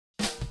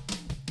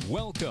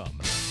Welcome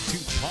to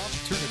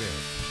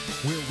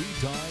Popternative, where we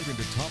dive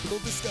into topical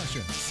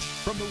discussions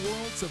from the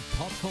worlds of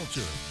pop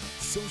culture,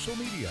 social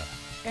media,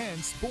 and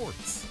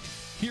sports.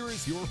 Here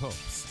is your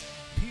host,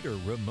 Peter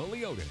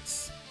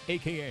Remoliotis,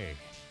 a.k.a.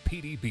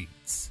 PD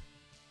Beats.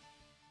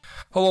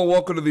 Hello,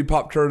 welcome to the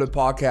Popternative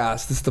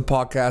podcast. This is the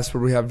podcast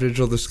where we have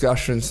digital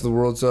discussions in the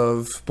worlds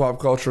of pop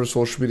culture,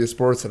 social media,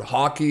 sports, and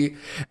hockey.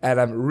 And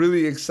I'm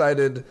really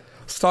excited.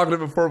 I was talking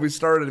before we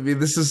started. I mean,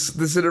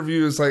 this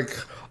interview is like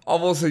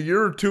almost a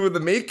year or two in the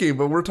making,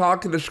 but we're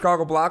talking to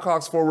Chicago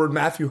Blackhawks forward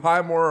Matthew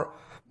Highmore.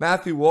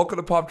 Matthew, welcome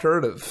to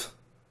Popternative.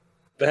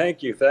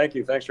 Thank you.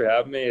 Thanks for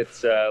having me.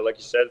 It's like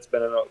you said, it's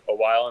been a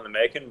while in the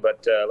making,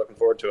 but looking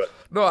forward to it.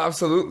 No,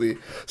 absolutely.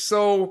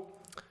 So,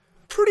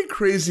 pretty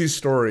crazy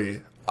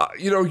story.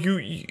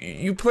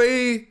 You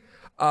play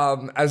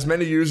as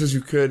many years as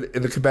you could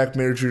in the Quebec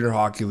Major Junior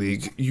Hockey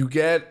League. You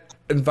get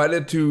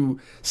invited to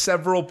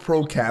several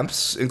pro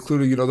camps,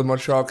 including, the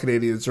Montreal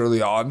Canadiens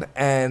early on,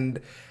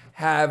 and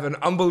have an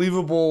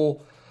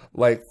unbelievable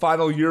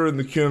final year in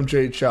the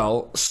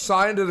QMJHL,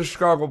 signed to the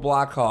Chicago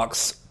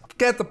Blackhawks,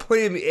 get to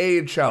play in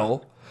the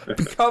AHL,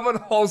 become an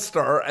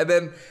all-star, and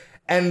then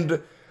end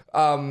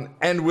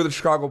with the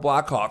Chicago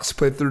Blackhawks,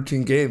 play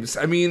 13 games.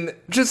 I mean,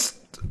 just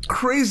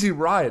crazy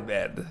ride,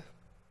 man.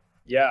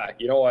 Yeah,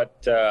 you know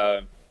what?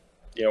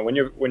 When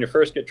you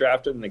first get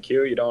drafted in the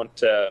queue, you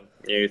don't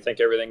you think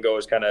everything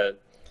goes kind of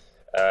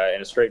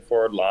in a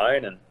straightforward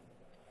line, and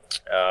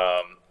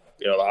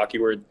the hockey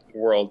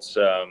world's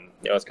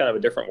it's kind of a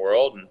different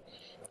world,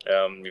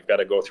 and you've got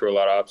to go through a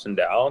lot of ups and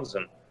downs,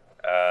 and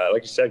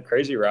like you said,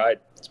 crazy ride.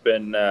 It's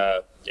been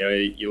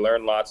you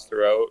learn lots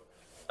throughout,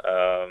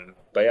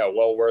 but yeah,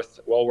 well worth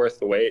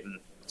the wait, and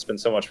it's been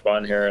so much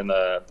fun here in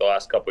the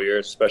last couple of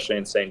years, especially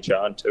in St.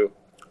 John too.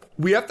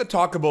 We have to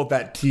talk about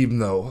that team,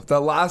 though. That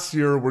last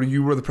year where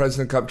you were the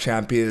President Cup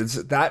champions,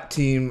 that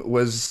team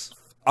was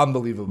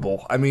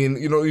unbelievable. I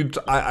mean,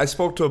 I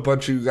spoke to a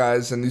bunch of you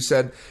guys, and you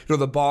said,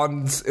 the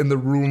bonds in the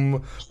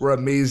room were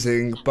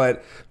amazing,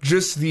 but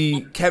just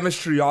the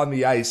chemistry on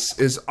the ice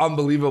is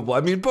unbelievable.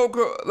 I mean,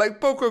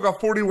 Boko got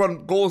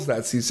 41 goals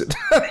that season.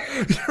 You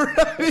know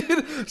what I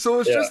mean? So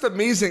it's just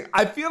amazing.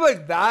 I feel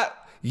like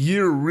that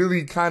year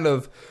really kind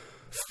of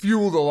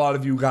fueled a lot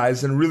of you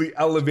guys and really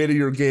elevated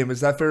your game.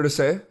 Is that fair to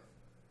say?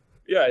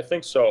 Yeah, I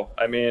think so.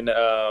 I mean,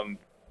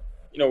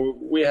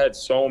 we had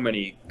so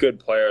many good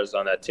players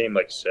on that team,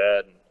 like you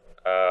said.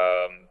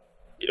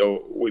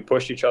 We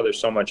pushed each other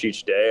so much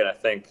each day, and I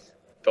think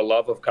the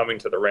love of coming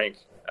to the rink,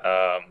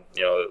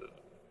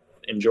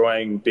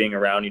 enjoying being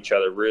around each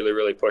other really,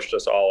 really pushed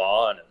us all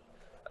on.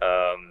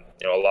 And,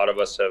 a lot of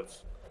us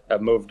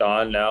have moved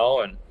on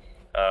now, and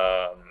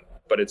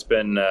but it's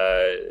been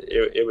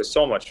it was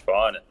so much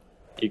fun.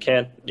 You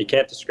can't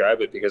describe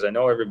it because I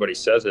know everybody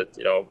says it,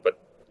 but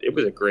it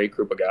was a great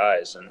group of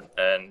guys, and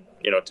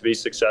to be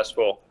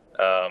successful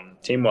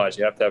team-wise,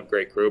 you have to have a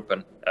great group,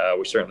 and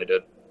we certainly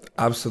did.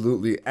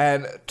 Absolutely.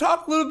 And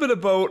talk a little bit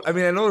about, I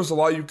mean, I know there's a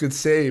lot you could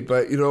say,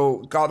 but,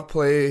 got to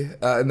play in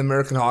the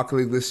American Hockey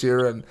League this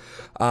year and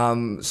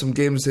some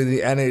games in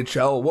the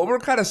NHL. What were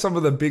kind of some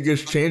of the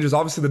biggest changes?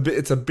 Obviously,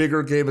 it's a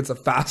bigger game, it's a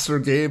faster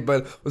game,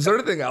 but was there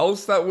anything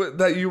else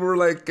that you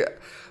were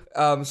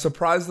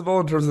surprised about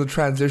in terms of the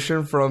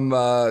transition from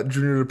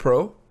junior to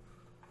pro?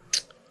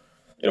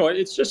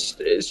 It's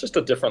just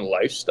a different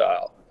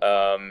lifestyle.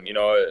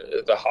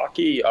 The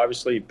hockey,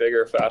 obviously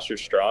bigger, faster,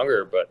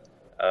 stronger, but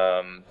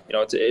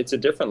it's a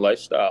different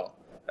lifestyle.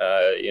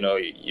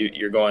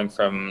 You're going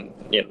from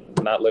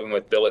not living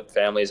with billet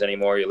families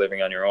anymore. You're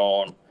living on your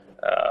own.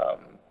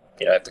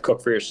 You have to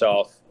cook for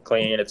yourself,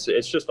 clean. It's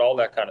just all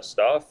that kind of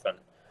stuff, and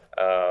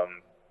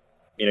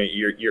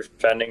you're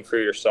fending for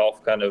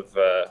yourself, kind of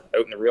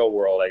out in the real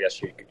world, I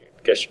guess you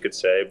could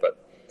say, but.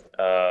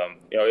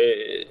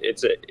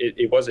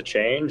 It was a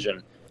change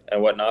and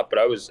whatnot, but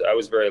I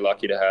was very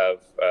lucky to have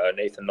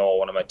Nathan Knoll,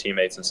 one of my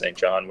teammates in St.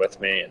 John,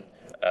 with me, and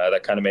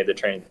that kind of made the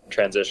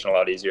transition a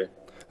lot easier.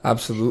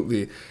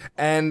 Absolutely.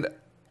 And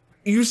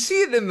you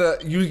see it in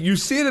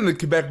the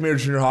Quebec Major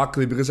Junior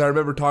Hockey League, because I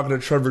remember talking to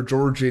Trevor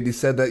Georgie, and he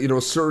said that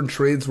certain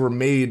trades were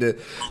made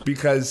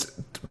because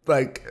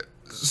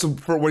so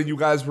for when you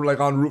guys were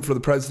en route for the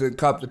President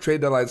Cup, the trade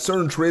deadline,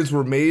 certain trades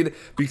were made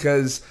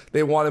because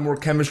they wanted more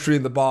chemistry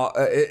in the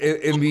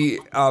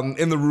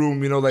in the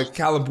room.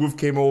 Callum Booth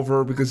came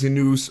over because he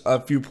knew a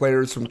few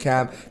players from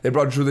camp. They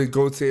brought Julien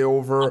Gauthier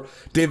over.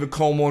 David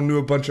Como knew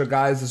a bunch of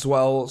guys as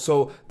well.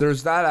 So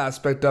there's that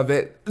aspect of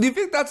it. Do you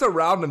think that's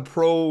around in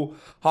pro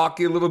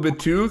hockey a little bit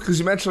too? Because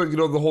you mentioned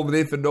the whole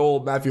Nathan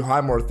Knoll, Matthew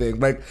Highmore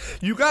thing.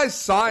 You guys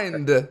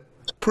signed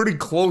pretty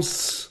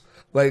close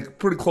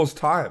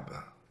time.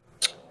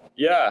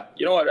 Yeah,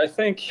 you know what? I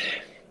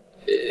think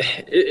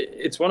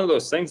it's one of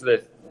those things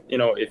that,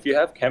 if you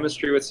have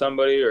chemistry with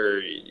somebody, or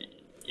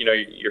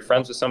you're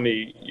friends with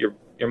somebody, you're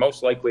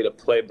most likely to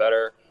play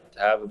better, to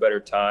have a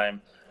better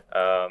time.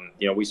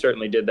 We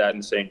certainly did that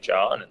in St.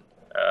 John, and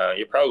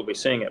you're probably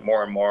seeing it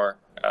more and more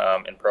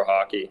in pro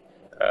hockey.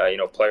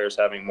 Players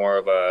having more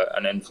of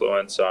an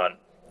influence on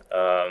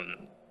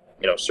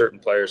certain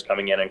players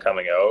coming in and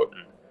coming out.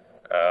 And,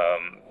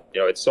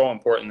 it's so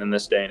important in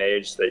this day and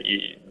age that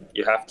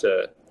you have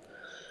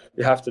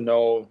to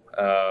know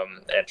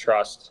and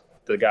trust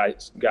the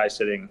guy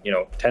sitting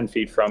 10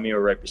 feet from you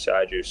or right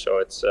beside you. So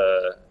it's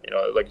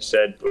like you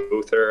said,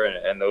 Luther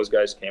and those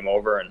guys came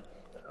over, and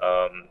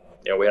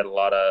we had a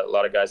lot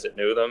of guys that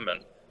knew them,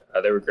 and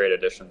they were great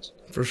additions.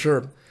 For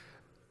sure.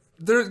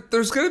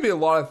 There's going to be a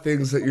lot of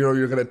things that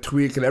you're going to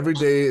tweak, and every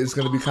day is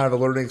going to be kind of a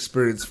learning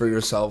experience for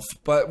yourself.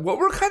 But what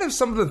were kind of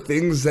some of the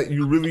things that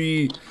you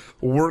really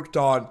worked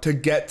on to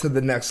get to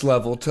the next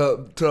level,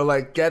 to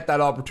like get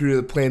that opportunity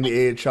to play in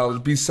the AHL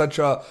and be such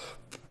a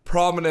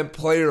prominent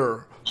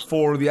player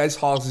for the Ice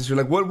Hawks this year?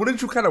 Like, what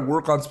did you kind of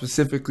work on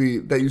specifically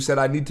that you said,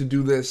 I need to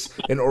do this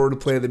in order to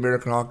play in the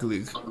American Hockey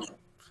League?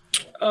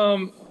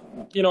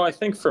 I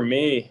think for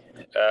me,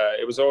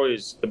 it was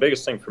always the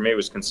biggest thing for me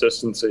was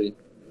consistency.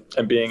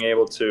 And being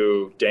able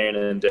to day in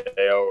and day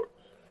out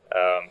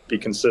be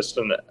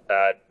consistent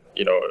at,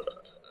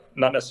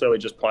 not necessarily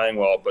just playing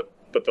well, but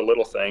the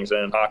little things.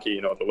 And in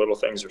hockey, the little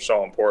things are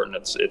so important.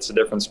 It's the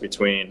difference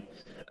between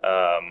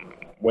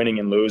winning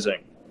and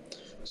losing.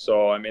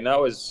 So, I mean, that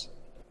was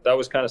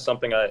kind of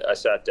something I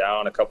sat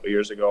down a couple of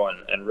years ago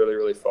and really,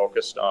 really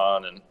focused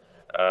on. And,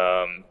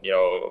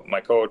 my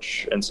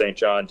coach in St.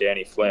 John,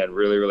 Danny Flynn,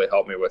 really, really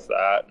helped me with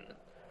that. And,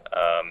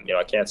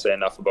 I can't say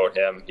enough about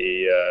him.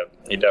 He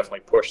definitely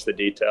pushed the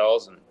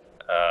details, and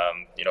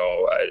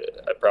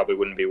I probably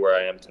wouldn't be where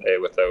I am today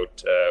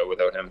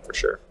without him, for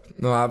sure.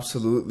 No,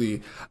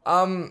 absolutely.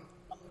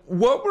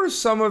 What were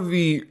some of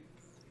the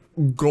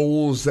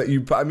goals that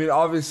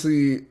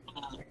obviously,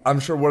 I'm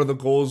sure one of the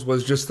goals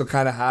was just to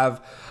kind of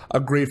have a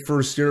great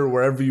first year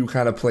wherever you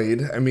kind of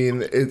played. I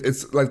mean,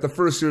 it's like the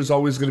first year is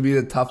always going to be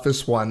the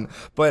toughest one.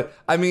 But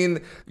I mean,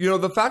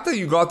 the fact that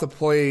you got to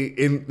play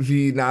in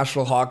the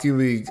National Hockey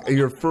League in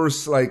your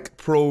first like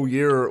pro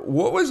year,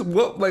 what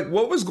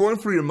was going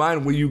through your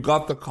mind when you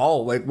got the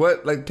call?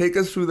 Take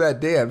us through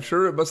that day. I'm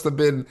sure it must have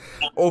been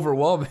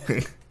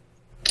overwhelming.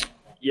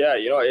 Yeah,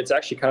 it's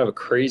actually kind of a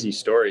crazy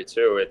story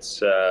too. It's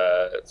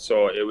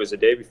so it was a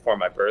day before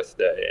my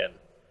birthday, and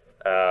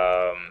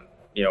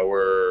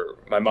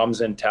my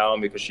mom's in town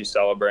because she's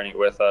celebrating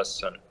with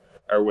us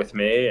or with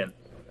me, and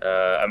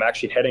I'm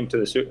actually heading to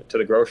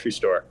the grocery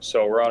store.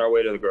 So we're on our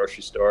way to the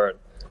grocery store,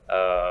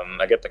 and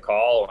I get the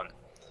call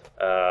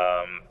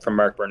from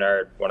Mark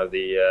Bernard, one of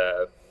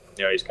the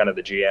he's kind of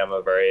the GM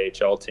of our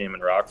AHL team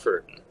in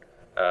Rockford.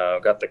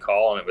 And, got the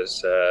call, and it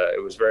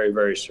was very,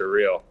 very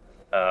surreal.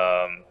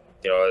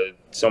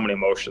 So many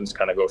emotions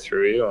kind of go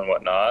through you and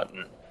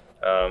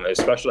and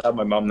especially to have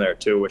my mom there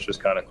too, which was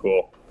kind of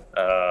cool.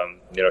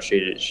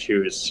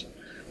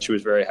 She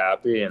was very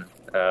happy, and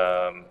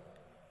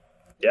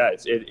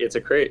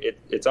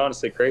it's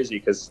honestly crazy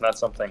because it's not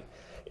something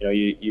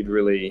you'd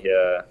really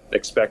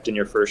expect in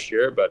your first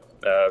year, but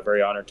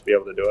very honored to be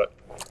able to do it.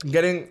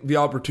 Getting the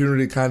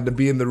opportunity kind of to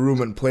be in the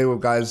room and play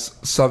with guys,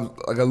 some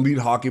like elite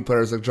hockey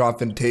players like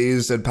Jonathan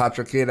Toews and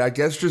Patrick Kane, I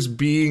guess just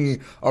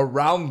being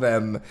around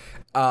them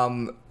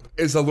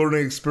is a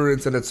learning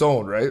experience in its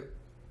own, right?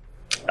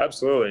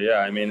 Absolutely, yeah.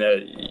 I mean,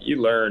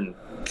 you learn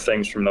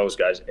things from those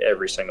guys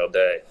every single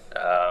day.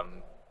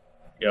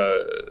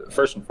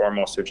 First and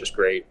foremost, they're just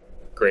great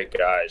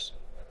guys.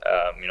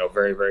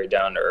 Very, very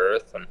down to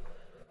earth, and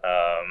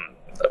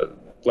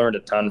learned a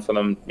ton from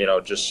them.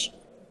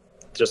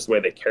 Just the way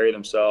they carry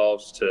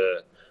themselves,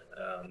 to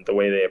the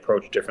way they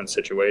approach different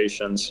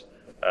situations.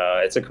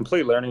 It's a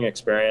complete learning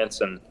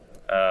experience, and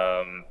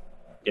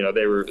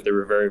they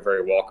were very,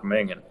 very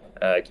welcoming, and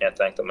I can't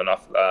thank them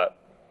enough for that.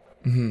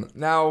 Mm-hmm.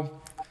 Now,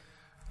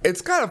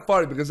 it's kind of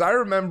funny because I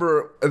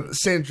remember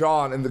St.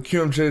 John in the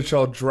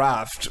QMJHL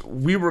draft,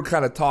 we were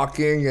kind of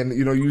talking, and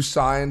you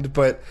signed,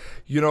 but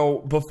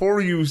before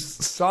you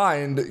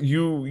signed,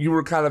 you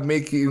were kind of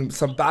making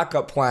some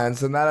backup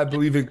plans, and that I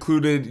believe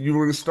included you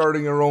were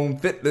starting your own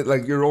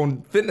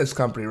fitness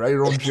company, right?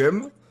 Your own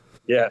gym.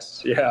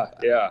 Yes.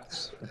 Yeah.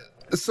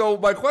 So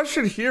my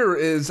question here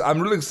is,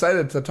 I'm really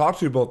excited to talk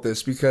to you about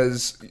this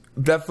because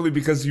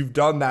you've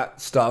done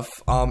that stuff,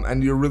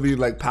 and you're really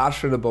like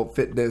passionate about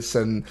fitness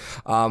and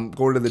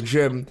going to the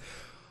gym.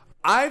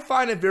 I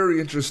find it very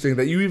interesting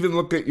that you even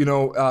look at, the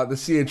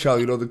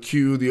CHL, the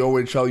Q, the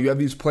OHL, you have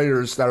these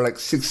players that are like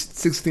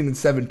 16 and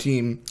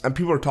 17, and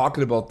people are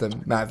talking about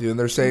them, Matthew, and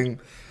they're saying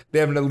they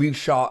have an elite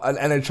shot, an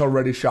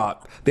NHL-ready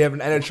shot. They have an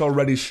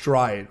NHL-ready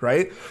stride,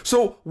 right?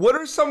 So what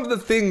are some of the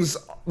things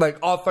like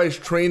off-ice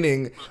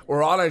training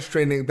or on-ice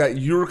training that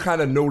you're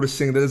kind of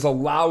noticing that is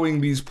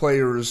allowing these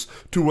players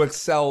to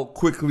excel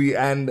quickly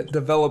and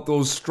develop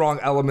those strong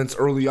elements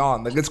early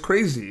on? Like, it's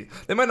crazy.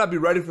 They might not be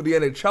ready for the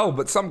NHL,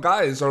 but some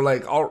guys are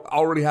like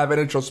already have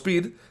NHL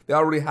speed. They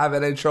already have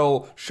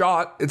NHL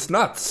shot. It's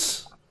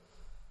nuts.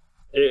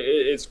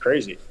 It's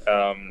crazy.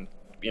 I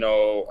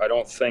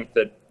don't think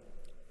that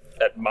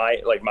at my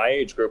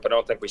age group, I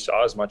don't think we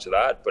saw as much of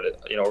that, but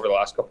over the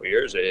last couple of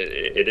years,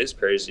 it is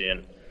crazy.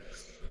 And,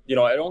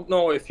 I don't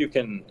know if you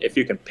can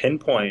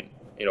pinpoint,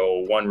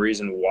 one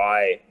reason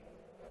why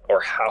or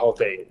how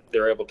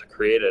they're able to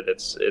create it.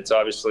 It's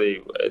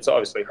obviously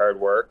hard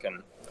work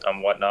and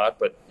whatnot,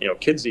 but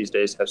kids these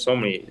days have so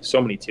many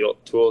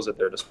tools at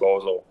their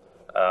disposal.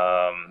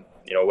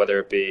 Whether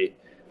it be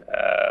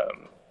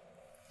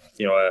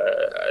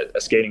a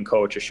skating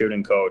coach, a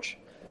shooting coach.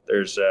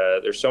 There's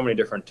so many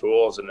different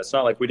tools, and it's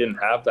not like we didn't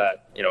have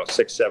that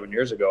 6-7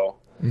 years ago.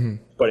 Mm-hmm.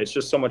 But it's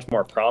just so much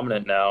more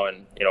prominent now,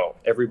 and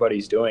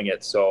everybody's doing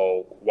it.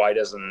 So why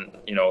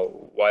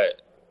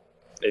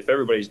if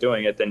everybody's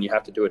doing it, then you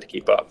have to do it to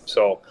keep up.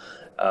 So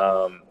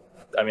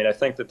I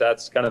think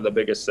that's kind of the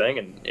biggest thing.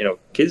 And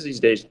kids these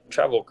days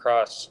travel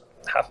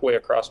halfway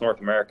across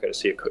North America to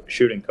see a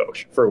shooting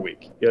coach for a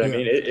week. What I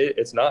mean?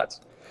 It's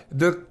nuts.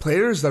 The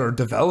players that are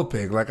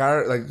developing,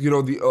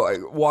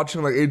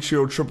 watching like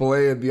HEO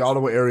AAA in the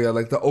Ottawa area,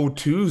 like the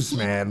O2s,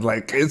 man,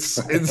 like it's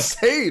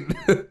insane.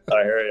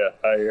 I hear you.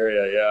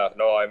 Yeah.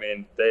 No, I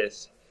mean,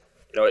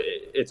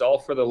 it's all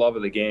for the love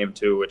of the game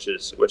too, which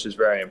is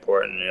very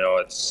important.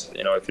 It's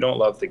if you don't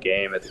love the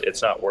game,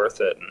 it's not worth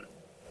it.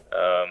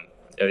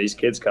 And these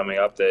kids coming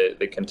up,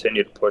 they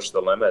continue to push the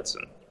limits,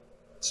 and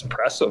it's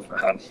impressive,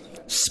 man.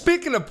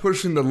 Speaking of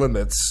pushing the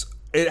limits,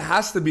 it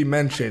has to be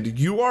mentioned,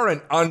 you are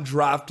an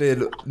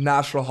undrafted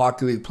National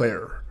Hockey League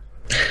player.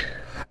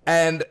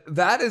 And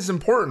that is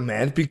important,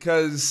 man,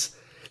 because,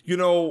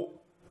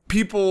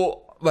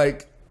 people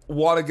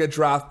want to get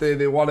drafted,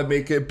 they want to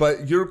make it,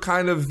 but you're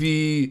kind of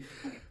the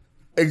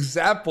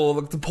example,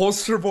 like the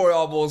poster boy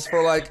almost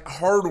for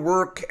hard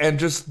work and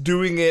just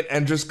doing it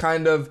and just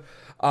kind of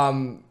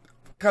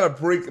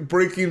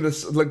breaking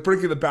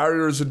the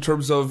barriers in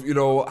terms of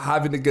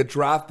having to get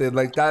drafted.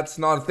 That's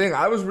not a thing.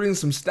 I was reading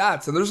some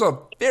stats, and there's a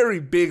very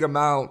big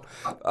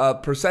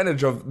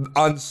percentage of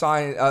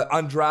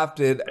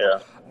undrafted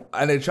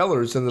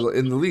NHLers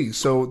in the league.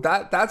 So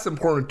that's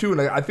important too,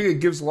 and I think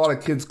it gives a lot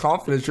of kids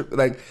confidence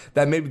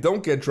that maybe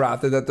don't get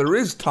drafted, that there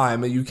is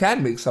time and you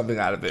can make something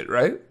out of it,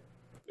 right?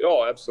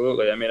 Oh,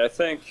 absolutely. I mean, I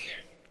think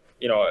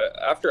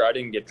after I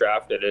didn't get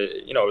drafted,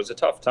 it was a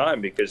tough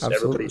time because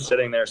everybody's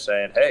sitting there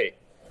saying, hey,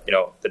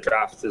 the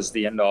draft is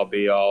the end-all,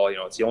 be-all.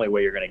 It's the only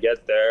way you're going to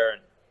get there.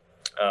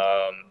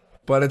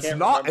 But it's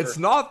not. It's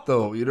not,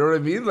 though. You know what I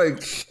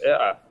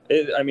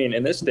mean?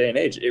 In this day and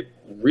age, it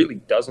really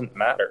doesn't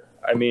matter.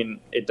 I mean,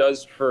 it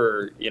does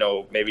for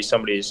maybe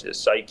somebody's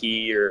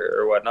psyche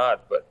or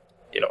whatnot. But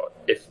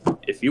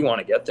if you want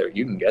to get there,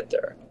 you can get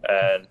there.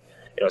 And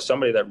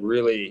somebody that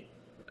really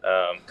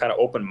kind of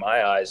opened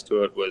my eyes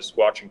to it was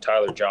watching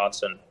Tyler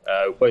Johnson,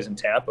 who plays in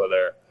Tampa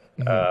there.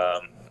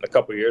 Mm-hmm. A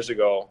couple of years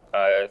ago,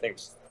 I think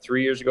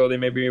 3 years ago, they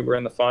maybe were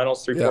in the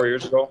finals, 4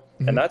 years ago.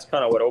 Mm-hmm. And that's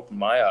kind of what opened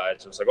my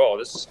eyes. It was like, oh,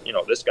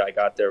 this guy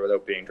got there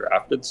without being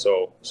drafted,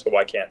 so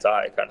why can't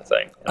I, kind of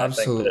thing. And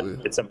absolutely. I think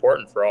that it's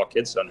important for all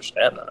kids to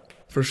understand that.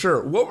 For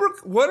sure.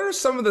 What are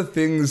some of the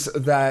things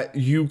that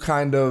you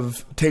kind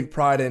of take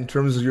pride in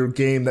terms of your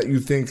game that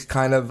you think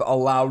kind of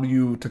allowed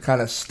you to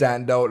kind of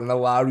stand out and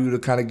allowed you to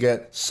kind of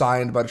get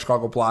signed by the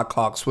Chicago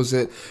Blackhawks? Was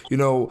it,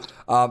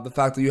 the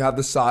fact that you have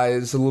the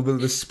size, a little bit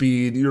of the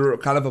speed, you're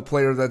kind of a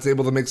player that's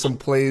able to make some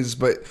plays,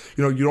 but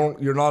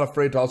you're not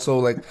afraid to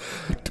also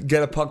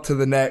get a puck to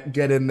the net,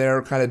 get in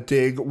there, kind of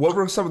dig. What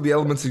were some of the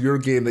elements of your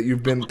game that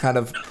you've been kind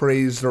of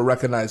praised or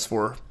recognized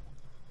for?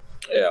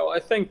 Yeah, well, I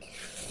think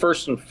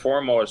first and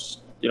foremost,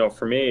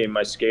 for me,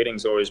 my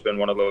skating's always been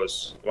one of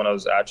those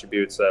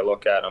attributes that I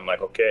look at and I'm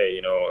like, okay,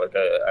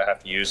 I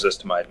have to use this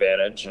to my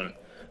advantage, and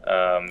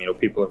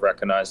people have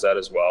recognized that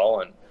as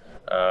well.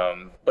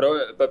 And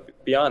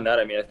but beyond that,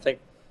 I mean, I think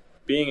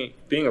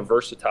being a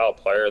versatile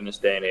player in this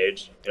day and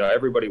age,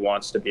 everybody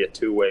wants to be a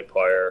two-way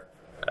player,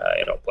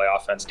 play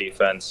offense,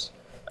 defense,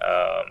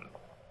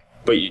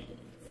 but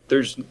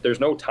there's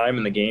no time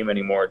in the game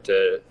anymore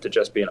to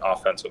just be an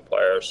offensive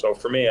player. So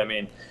for me, I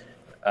mean,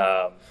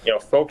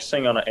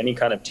 focusing on any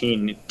kind of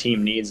team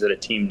needs that a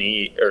team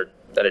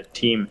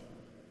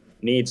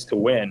needs to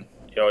win,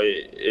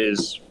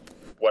 is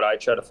what I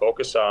try to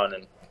focus on.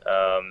 And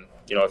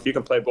if you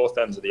can play both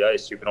ends of the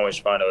ice, you can always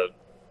find a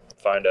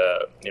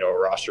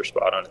roster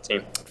spot on a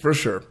team. For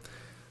sure.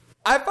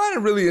 I find it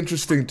really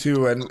interesting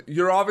too, and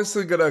you're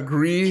obviously going to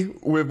agree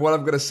with what I'm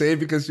going to say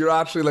because you're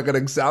actually an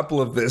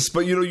example of this.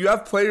 But you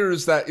have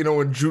players that in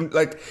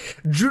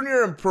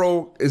junior and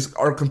pro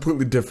are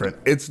completely different.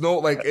 It's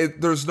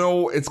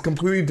it's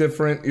completely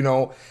different.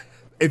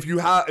 If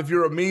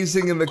you're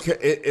amazing in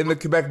the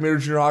Quebec Major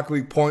Junior Hockey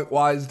League point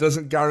wise,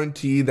 doesn't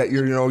guarantee that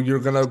you're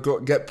gonna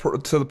get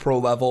to the pro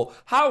level.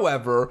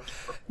 However,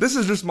 this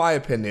is just my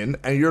opinion,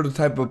 and you're the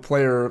type of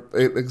player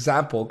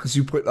example because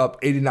you put up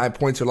 89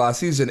 points your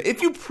last season.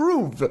 If you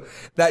prove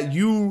that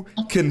you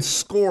can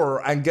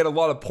score and get a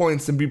lot of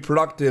points and be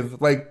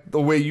productive like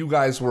the way you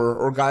guys were,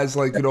 or guys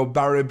like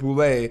Barre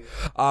Boulet,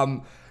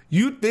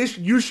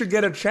 you should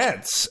get a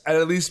chance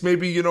at least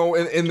maybe in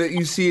the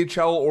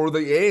ECHL or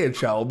the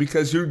AHL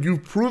because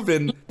you've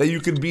proven that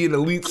you can be an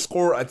elite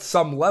scorer at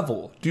some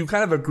level. Do you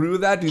kind of agree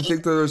with that? Do you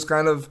think that there's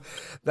kind of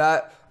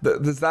that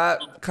does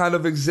that kind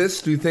of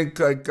exist? Do you think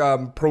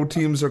pro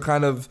teams are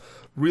kind of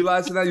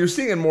realizing that. You're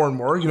seeing it more and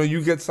more. You know,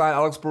 you get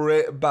signed.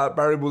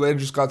 Barry Boulay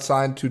just got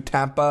signed to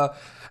Tampa.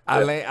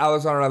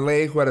 Alexander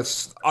Alain, who had an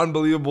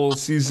unbelievable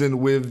season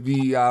with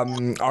the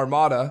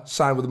Armada,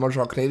 signed with the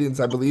Montreal Canadiens,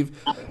 I believe.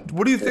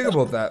 What do you think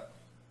about that?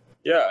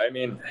 Yeah, I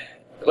mean,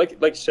 like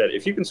you said,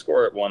 if you can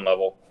score at one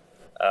level,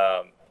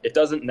 it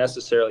doesn't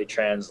necessarily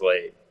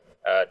translate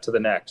to the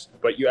next,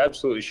 but you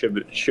absolutely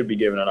should be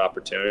given an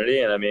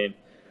opportunity. And I mean,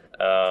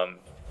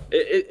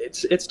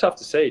 it's tough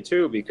to say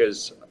too,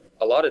 because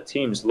a lot of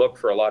teams look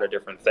for a lot of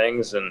different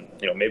things, and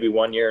you know, maybe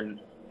one year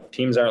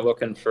teams aren't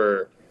looking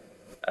for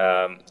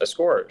the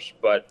scorers,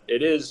 but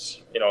it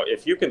is, you know,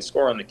 if you can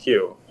score on the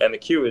Q, and the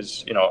Q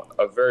is, you know,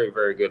 a very,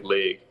 very good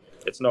league.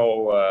 It's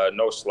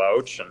no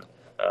slouch,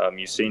 and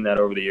you've seen that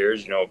over the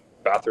years. You know,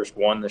 Bathurst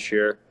won this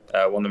year,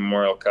 won the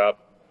Memorial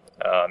Cup.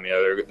 You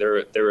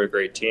know, they're a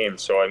great team.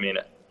 So I mean,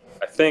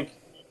 I think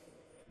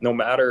no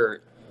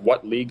matter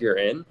what league you're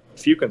in,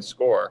 if you can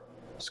score,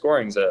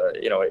 scoring's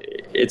you know,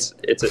 it's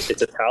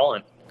a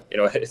talent. You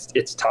know,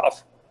 it's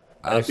tough.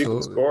 And if you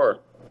can score,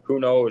 who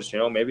knows? You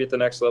know, maybe at the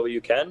next level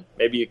you can,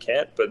 maybe you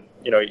can't, but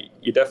you know,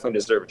 you definitely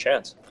deserve a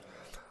chance.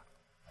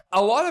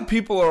 A lot of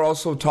people are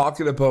also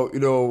talking about, you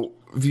know,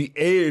 the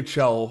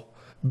AHL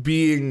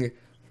being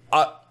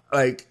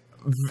I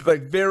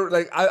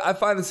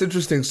find this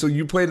interesting. So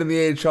you played in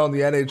the AHL and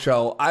the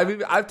NHL.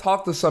 I've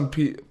talked to some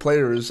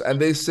players, and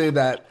they say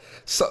that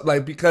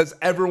because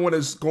everyone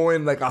is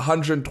going like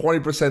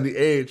 120%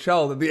 the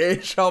AHL, that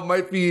the AHL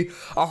might be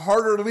a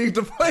harder league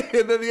to play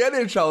in than the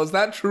NHL. Is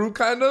that true?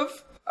 Kind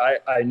of.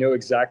 I know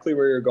exactly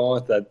where you're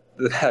going with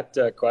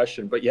that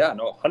question, but yeah,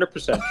 no,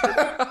 100%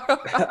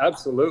 true.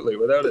 Absolutely,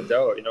 without a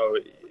doubt. You know,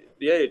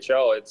 the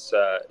AHL, it's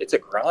a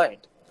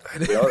grind.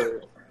 You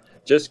know,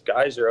 just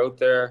guys are out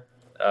there.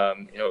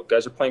 You know,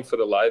 guys are playing for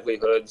their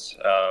livelihoods.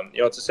 You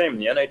know, it's the same in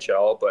the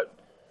NHL, but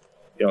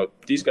you know,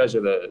 these guys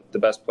are the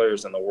best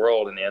players in the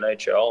world in the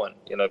NHL, and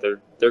you know,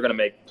 they're going to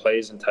make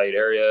plays in tight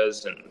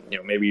areas, and you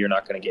know, maybe you're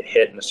not going to get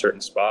hit in a certain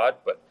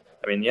spot, but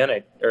I mean,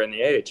 in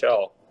the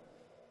AHL,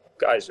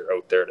 guys are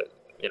out there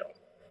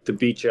to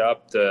beat you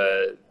up,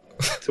 to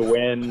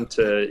win,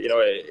 you know,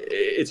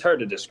 it's hard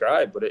to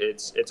describe, but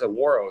it's a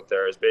war out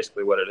there is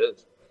basically what it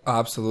is.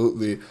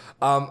 Absolutely.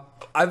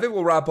 I think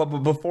we'll wrap up, but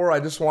before, I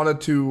just wanted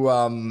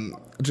to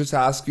just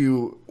ask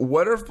you,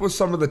 what were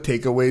some of the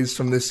takeaways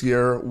from this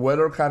year? What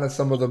are kind of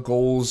some of the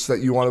goals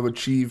that you want to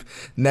achieve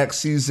next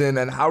season,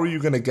 and how are you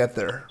going to get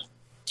there?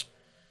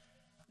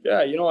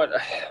 Yeah, you know what?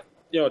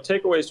 You know,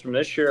 takeaways from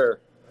this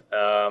year,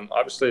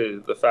 obviously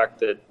the fact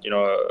that, you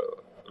know,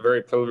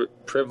 very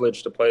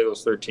privileged to play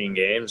those 13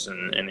 games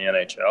in the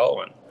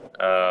NHL,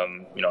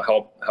 and you know,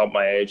 help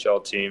my AHL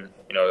team.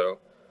 You know,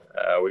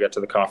 we got to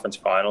the conference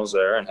finals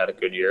there and had a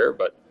good year,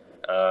 but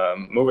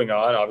moving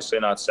on, obviously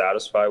not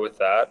satisfied with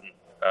that.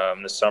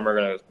 And this summer,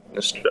 going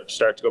to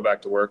start to go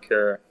back to work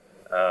here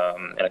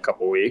in a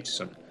couple of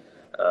weeks, and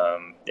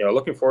you know,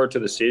 looking forward to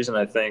the season.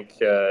 I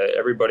think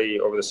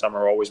everybody over the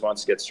summer always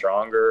wants to get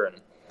stronger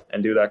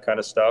and do that kind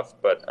of stuff,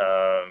 but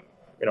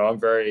you know, I'm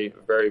very,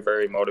 very,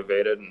 very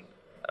motivated, and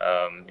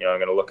you know, I'm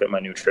going to look at my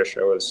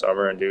nutrition over the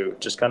summer and do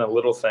just kind of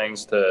little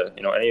things to,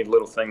 you know, any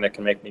little thing that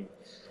can make me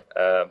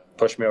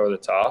push me over the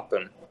top,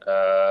 and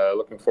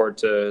looking forward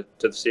to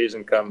the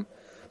season come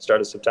start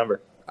of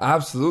September.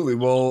 Absolutely.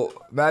 Well,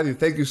 Matthew,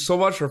 thank you so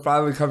much for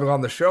finally coming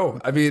on the show.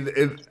 I mean,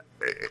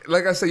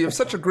 like I said, you have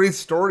such a great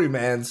story,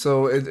 man.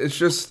 So it's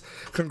just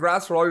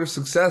congrats for all your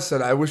success,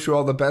 and I wish you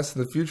all the best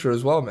in the future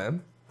as well,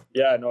 man.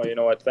 Yeah, no, you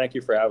know what? Thank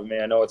you for having me.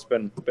 I know it's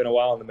been a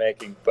while in the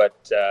making,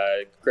 but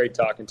great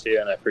talking to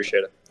you, and I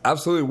appreciate it.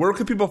 Absolutely. Where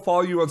can people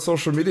follow you on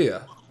social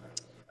media?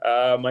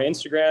 My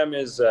Instagram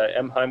is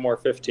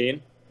mhighmore15,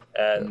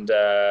 and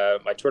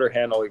my Twitter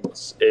handle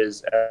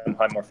is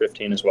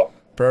mhighmore15 as well.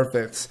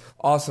 Perfect.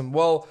 Awesome.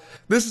 Well,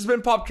 this has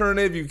been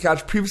Popternative. You can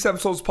catch previous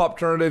episodes,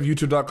 Popternative,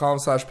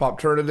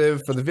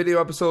 youtube.com/Popternative for the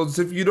video episodes.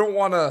 If you don't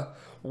want to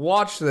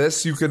watch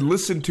this, you can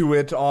listen to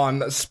it on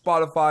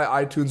Spotify,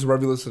 iTunes,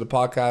 wherever you listen to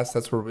podcasts.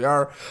 That's where we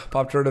are.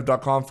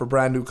 Popternative.com for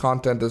brand new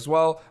content as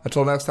well.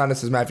 Until next time,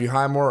 this is Matthew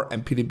Highmore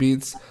and PD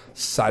Beats.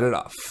 Signing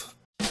off.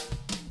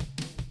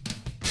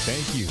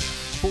 Thank you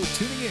for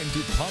tuning in to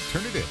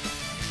Popternative.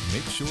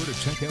 Make sure to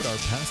check out our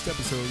past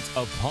episodes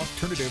of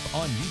Popternative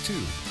on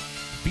YouTube.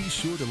 Be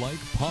sure to like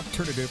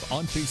Popternative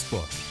on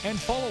Facebook and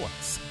follow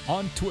us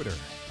on Twitter.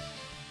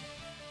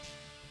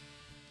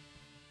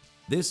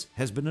 This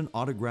has been an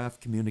Autograph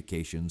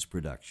Communications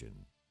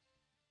production.